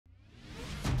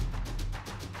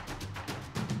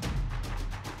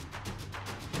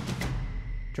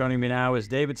Joining me now is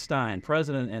David Stein,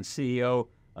 President and CEO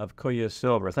of Kuya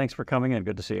Silver. Thanks for coming in.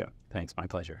 Good to see you. Thanks. My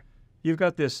pleasure. You've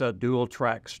got this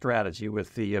dual-track strategy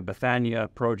with the Bethania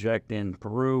project in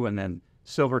Peru and then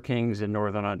Silver Kings in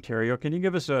Northern Ontario. Can you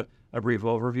give us a brief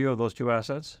overview of those two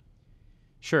assets?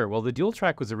 Sure. Well, the dual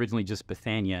track was originally just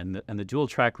Bethania, and the dual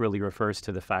track really refers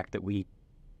to the fact that we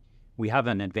have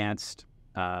an advanced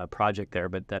project there,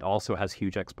 but that also has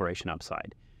huge exploration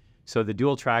upside. So the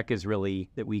dual track is really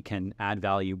that we can add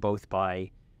value both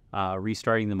by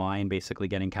restarting the mine, basically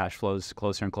getting cash flows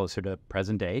closer and closer to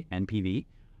present day, NPV,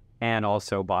 and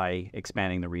also by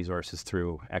expanding the resources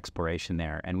through exploration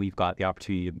there. And we've got the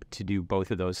opportunity to do both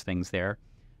of those things there.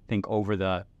 I think over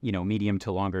the medium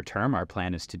to longer term, our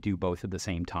plan is to do both at the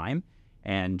same time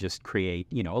and just create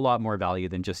a lot more value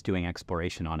than just doing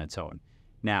exploration on its own.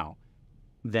 Now,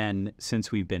 then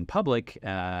since we've been public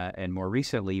and more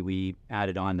recently, we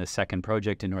added on the second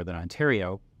project in Northern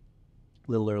Ontario,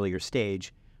 a little earlier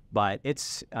stage, but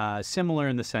it's similar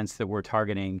in the sense that we're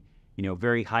targeting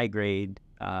very high grade,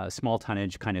 small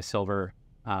tonnage kind of silver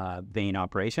vein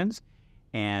operations.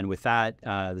 And with that,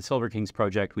 the Silver Kings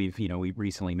project, we've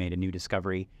recently made a new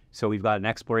discovery. So we've got an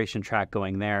exploration track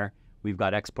going there. We've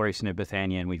got exploration at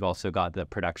Bethania, and we've also got the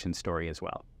production story as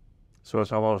well. So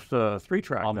it's almost three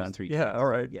tracks. Almost three tracks. tracks. All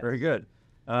right. Yes. Very good.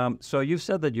 So you've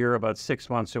said that you're about 6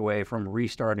 months away from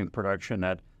restarting production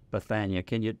at Bethania.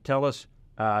 Can you tell us,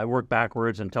 work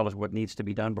backwards and tell us what needs to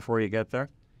be done before you get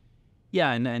there?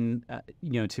 Yeah, and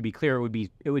to be clear,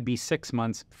 it would be 6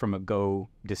 months from a go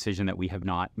decision that we have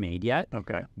not made yet.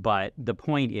 Okay. But the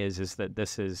point is that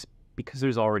this is because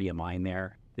there's already a mine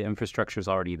there, the infrastructure is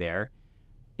already there.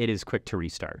 It is quick to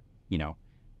restart.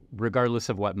 Regardless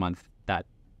of what month that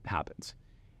happens.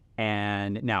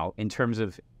 And now, in terms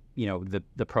of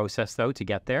the process though to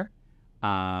get there,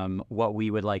 what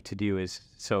we would like to do is,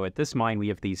 so at this mine we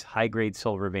have these high grade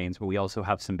silver veins, but we also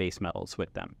have some base metals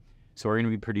with them. So we're going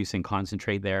to be producing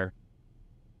concentrate there.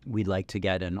 We'd like to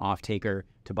get an off-taker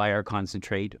to buy our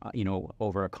concentrate,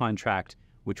 over a contract,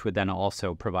 which would then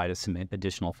also provide us some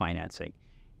additional financing.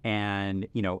 And,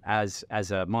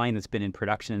 as a mine that's been in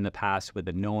production in the past with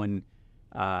a known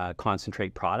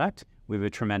concentrate product, we have a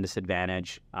tremendous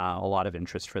advantage, a lot of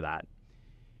interest for that.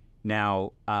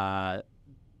 Now,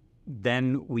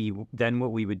 then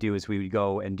what we would do is we would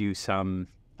go and do some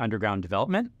underground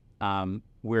development.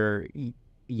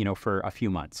 For a few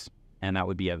months. And that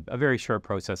would be a very short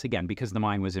process, again, because the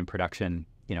mine was in production,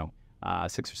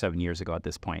 6 or 7 years ago at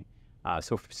this point.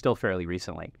 So still fairly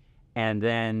recently. And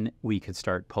then we could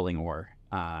start pulling ore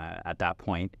at that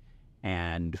point.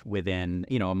 And within,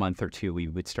 a month or two,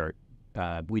 we'd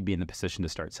be in the position to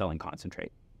start selling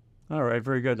concentrate. All right,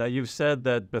 very good. Now, you've said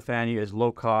that Bethania is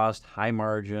low cost, high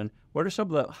margin. What are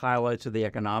some of the highlights of the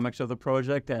economics of the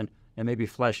project and maybe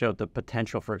flesh out the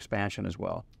potential for expansion as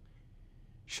well?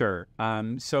 Sure.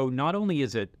 So not only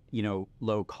is it,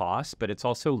 low cost, but it's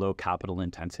also low capital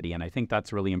intensity. And I think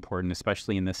that's really important,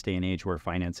 especially in this day and age where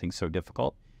financing's so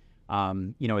difficult.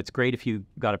 It's great if you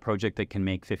got a project that can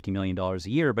make $50 million a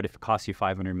year, but if it costs you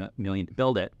 $500 million to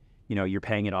build it, you're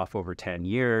paying it off over 10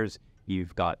 years.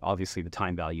 You've got obviously the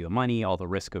time value of money, all the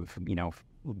risk of,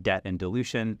 debt and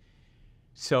dilution.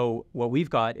 So what we've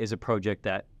got is a project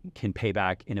that can pay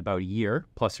back in about a year,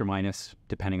 plus or minus,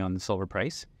 depending on the silver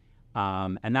price.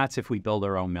 And that's if we build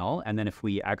our own mill. And then if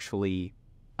we actually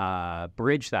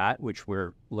bridge that, which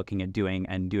we're looking at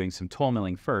doing some toll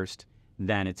milling first,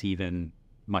 then it's even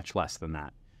much less than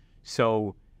that.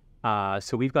 So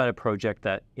we've got a project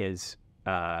that is,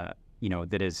 that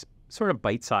is sort of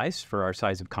bite-sized for our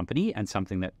size of company and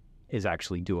something that is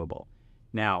actually doable.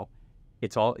 Now,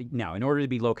 in order to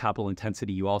be low capital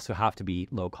intensity, you also have to be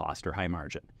low cost or high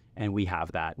margin. And we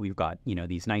have that. We've got,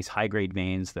 these nice high-grade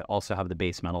veins that also have the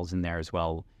base metals in there as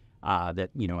well that,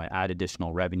 add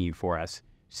additional revenue for us.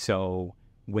 So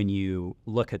when you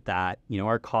look at that,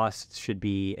 our costs should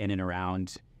be in and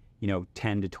around, $10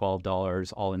 to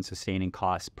 $12 all-in sustaining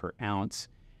costs per ounce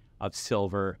of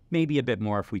silver, maybe a bit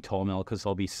more if we toll mill because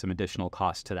there'll be some additional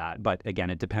cost to that. But again,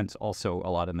 it depends also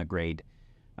a lot on the grade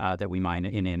that we mine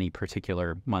in any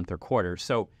particular month or quarter.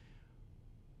 So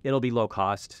it'll be low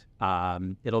cost.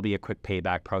 It'll be a quick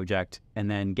payback project. And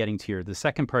then getting to the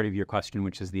second part of your question,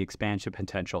 which is the expansion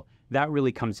potential, that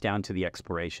really comes down to the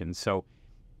exploration. So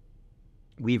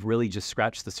we've really just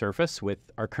scratched the surface with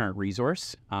our current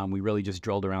resource. We really just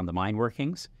drilled around the mine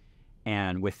workings.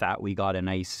 And with that, we got a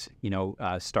nice,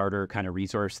 starter kind of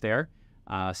resource there.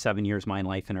 7 years mine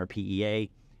life in our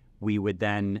PEA. We would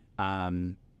then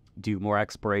do more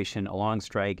exploration along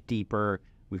strike, deeper,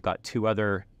 We've got 2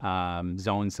 other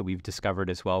zones that we've discovered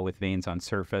as well with veins on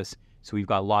surface. So we've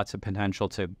got lots of potential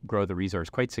to grow the resource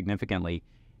quite significantly.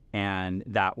 And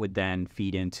that would then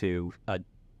feed into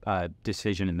a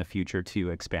decision in the future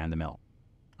to expand the mill.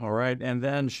 All right. And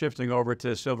then shifting over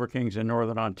to Silver Kings in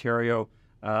Northern Ontario,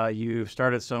 you've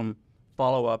started some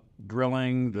follow-up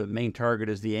drilling. The main target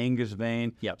is the Angus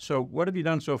vein. Yep. So what have you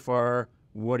done so far?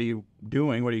 What are you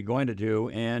doing? What are you going to do?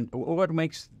 And what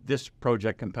makes this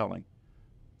project compelling?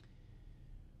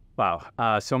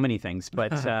 Wow, so many things.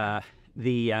 But so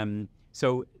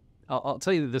I'll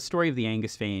tell you the story of the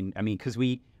Angus vein. I mean, because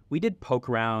we did poke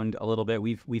around a little bit.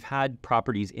 We've had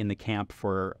properties in the camp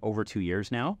for over 2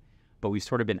 years now, but we've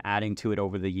sort of been adding to it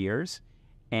over the years.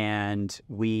 And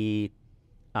we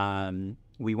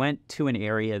went to an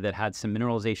area that had some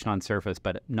mineralization on surface,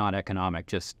 but not economic,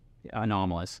 just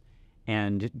anomalous,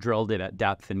 and drilled it at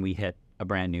depth, and we hit a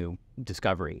brand new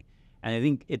discovery. And I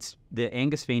think the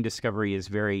Angus vein discovery is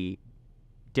very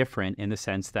different in the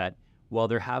sense that while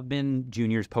there have been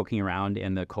juniors poking around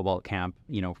in the cobalt camp,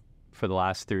 for the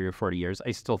last 30 or 40 years,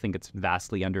 I still think it's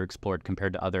vastly underexplored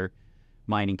compared to other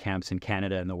mining camps in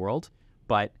Canada and the world.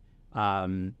 But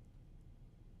there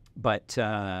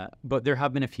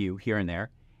have been a few here and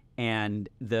there. And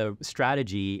the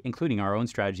strategy, including our own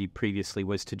strategy previously,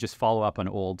 was to just follow up on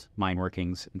old mine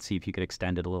workings and see if you could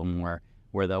extend it a little more,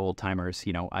 where the old timers,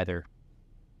 either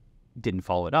didn't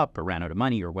follow it up or ran out of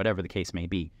money or whatever the case may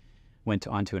be, went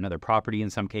on to another property in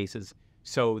some cases.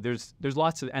 So there's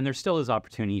lots of, and there still is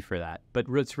opportunity for that. But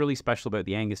what's really special about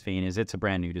the Angus vein is it's a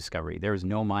brand new discovery. There was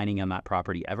no mining on that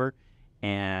property ever.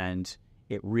 And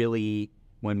it really,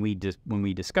 when we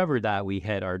discovered that, we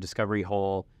hit our discovery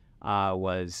hole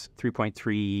was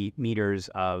 3.3 meters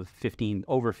of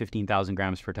over 15,000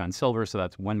 grams per ton silver. So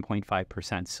that's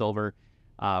 1.5% silver.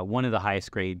 One of the highest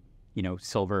grade,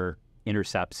 silver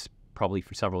intercepts probably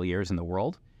for several years in the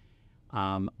world.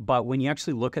 But when you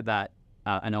actually look at that,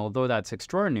 and although that's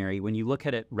extraordinary, when you look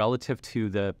at it relative to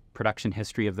the production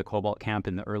history of the cobalt camp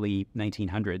in the early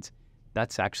 1900s,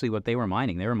 that's actually what they were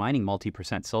mining. They were mining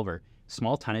multi-percent silver.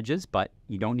 Small tonnages, but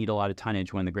you don't need a lot of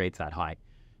tonnage when the grade's that high.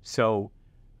 So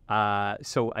I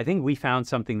think we found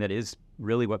something that is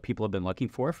really what people have been looking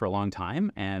for a long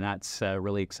time, and that's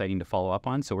really exciting to follow up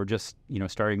on. So we're just,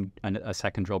 starting a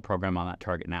second drill program on that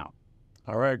target now.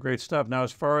 All right, great stuff. Now,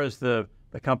 as far as the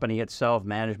company itself,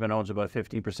 management owns about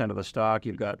 15% of the stock.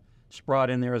 You've got Sprott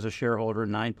in there as a shareholder,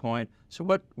 9 Point. So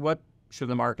what should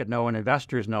the market know and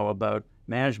investors know about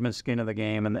management's skin in the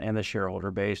game and the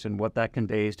shareholder base and what that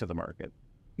conveys to the market?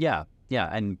 Yeah,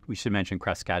 and we should mention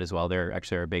Crescat as well. They're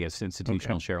actually our biggest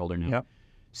institutional shareholder now. Yep.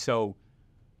 So,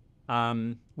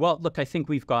 well, look, I think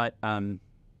we've got,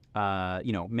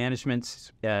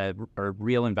 managements are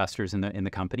real investors in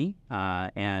the company,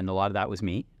 and a lot of that was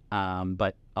me.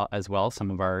 But as well,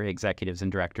 some of our executives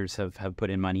and directors have put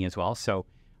in money as well. So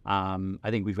I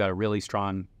think we've got a really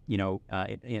strong,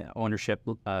 ownership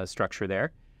structure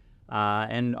there.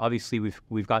 And obviously,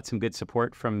 we've got some good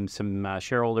support from some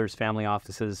shareholders, family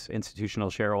offices, institutional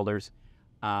shareholders.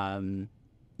 But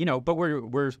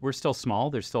we're still small.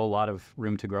 There's still a lot of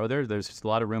room to grow there. There's a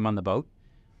lot of room on the boat.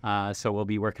 So we'll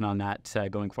be working on that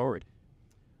going forward.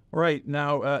 All right.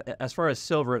 Now, as far as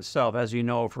silver itself, as you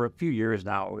know, for a few years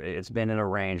now, it's been in a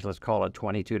range, let's call it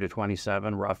 22 to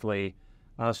 27 roughly.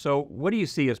 So what do you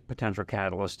see as potential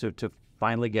catalysts to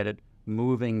finally get it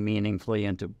moving meaningfully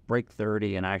and to break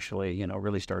 30 and actually,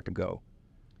 really start to go?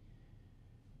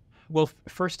 Well,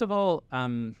 first of all,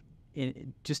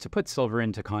 just to put silver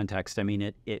into context, I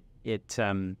mean, it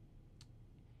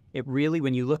really,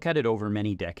 when you look at it over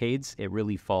many decades, it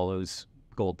really follows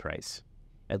gold price,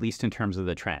 at least in terms of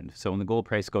the trend. So when the gold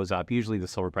price goes up, usually the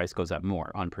silver price goes up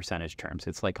more on percentage terms.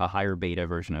 It's like a higher beta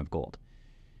version of gold.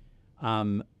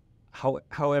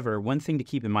 However, one thing to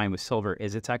keep in mind with silver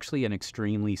is it's actually an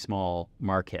extremely small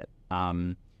market.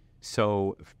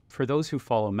 So for those who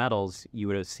follow metals, you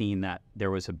would have seen that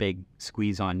there was a big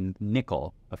squeeze on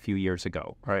nickel a few years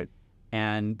ago. Right.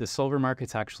 And the silver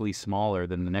market's actually smaller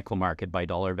than the nickel market by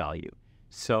dollar value.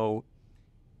 So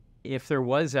if there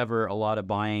was ever a lot of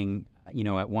buying,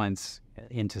 at once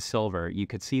into silver, you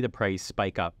could see the price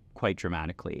spike up quite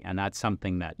dramatically. And that's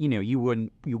something that, you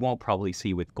won't probably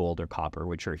see with gold or copper,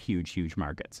 which are huge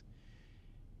markets.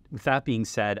 With that being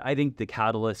said, I think the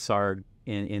catalysts are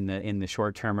in the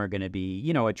short term are going to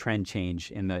be, a trend change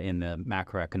in the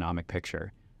macroeconomic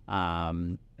picture,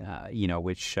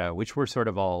 which we're sort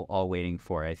of all waiting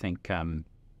for. I think,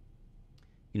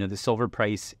 the silver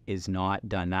price is not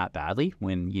done that badly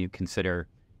when you consider,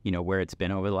 where it's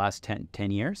been over the last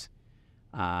 10 years.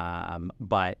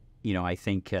 But, I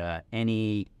think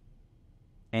any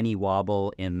any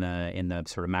wobble in the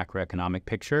sort of macroeconomic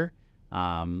picture,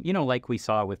 like we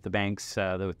saw with the banks,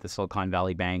 with the Silicon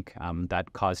Valley Bank,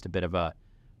 that caused a bit of a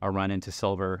run into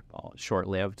silver,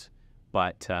 short-lived.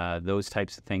 But those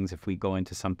types of things, if we go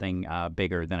into something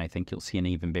bigger, then I think you'll see an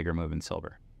even bigger move in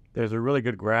silver. There's a really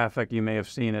good graphic. You may have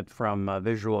seen it from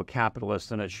Visual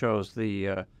Capitalist, and it shows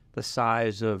the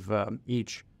size of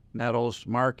each metals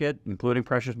market, including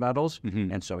precious metals.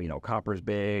 And so, copper's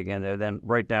big, and then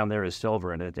right down there is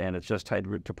silver in it. And it's just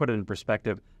to put it in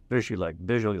perspective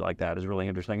visually like that is really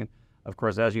interesting. And of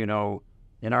course, as you know,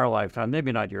 in our lifetime,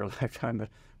 maybe not your lifetime, but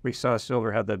we saw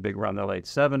silver have that big run in the late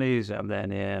 70s, and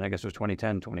then in, I guess it was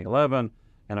 2010, 2011,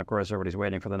 and of course, everybody's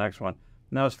waiting for the next one.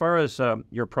 Now, as far as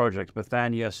your projects,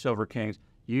 Bethania, Silver Kings,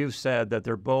 you've said that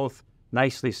they're both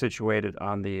nicely situated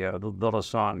on the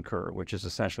Lassonde curve, which is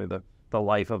essentially the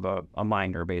life of a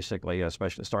miner, basically,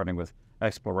 especially starting with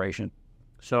exploration.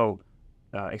 So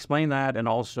explain that, and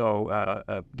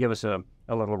also give us a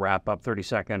little wrap-up,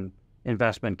 30-second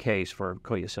investment case for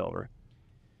Kuya Silver.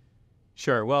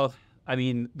 Sure. Well, I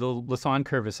mean, the Lassonde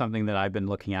curve is something that I've been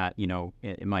looking at,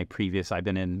 in my previous, I've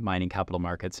been in mining capital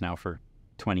markets now for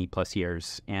 20 plus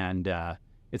years. And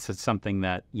it's something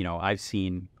that, I've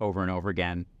seen over and over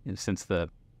again since the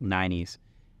 90s.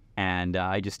 And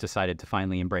I just decided to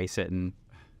finally embrace it and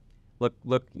look,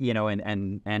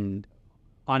 and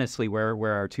honestly, where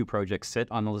our two projects sit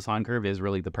on the Lassonde curve is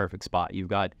really the perfect spot. You've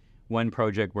got one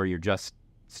project where you're just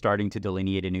starting to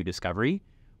delineate a new discovery,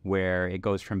 where it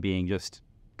goes from being just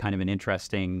kind of an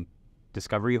interesting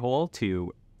discovery hole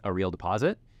to a real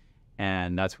deposit.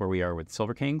 And that's where we are with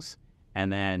Silver Kings.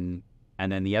 And then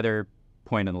the other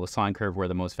point on the Lassonde curve where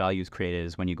the most value is created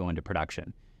is when you go into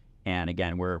production. And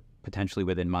again, we're potentially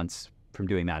within months from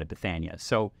doing that at Bethania.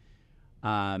 So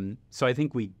I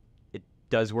think it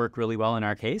does work really well in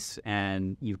our case.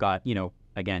 And you've got,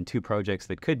 again, two projects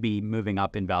that could be moving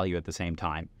up in value at the same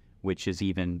time, which is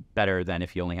even better than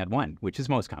if you only had one, which is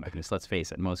most companies, let's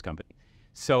face it, most companies.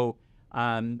 So,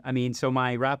 so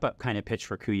my wrap-up kind of pitch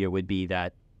for Kuya would be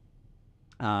that,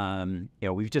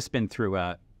 we've just been through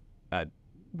a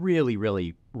really,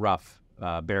 really rough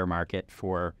bear market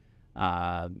for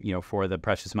the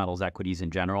precious metals equities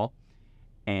in general.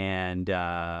 And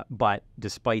but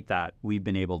despite that, we've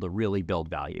been able to really build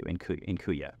value in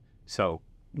Kuya. So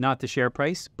not the share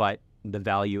price, but the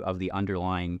value of the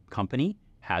underlying company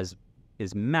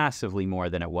is massively more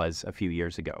than it was a few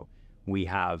years ago. We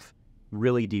have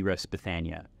really de-risked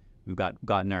Bethania. We've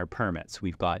gotten our permits.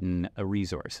 We've gotten a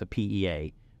resource, a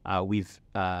PEA. We've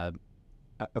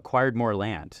acquired more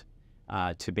land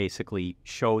to basically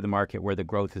show the market where the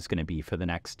growth is going to be for the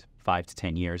next 5 to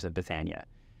 10 years at Bethania.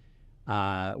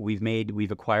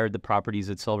 We've acquired the properties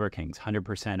at Silver Kings,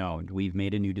 100% owned. We've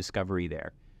made a new discovery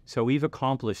there. So we've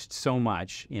accomplished so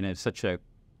much in such a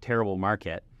terrible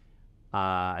market.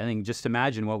 I think just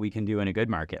imagine what we can do in a good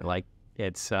market.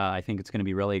 I think it's going to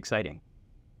be really exciting.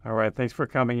 All right. Thanks for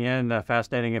coming in.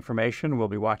 Fascinating information. We'll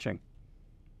be watching.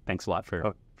 Thanks a lot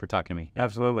for talking to me.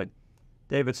 Absolutely.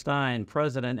 David Stein,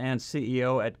 President and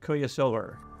CEO at Kuya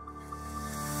Silver.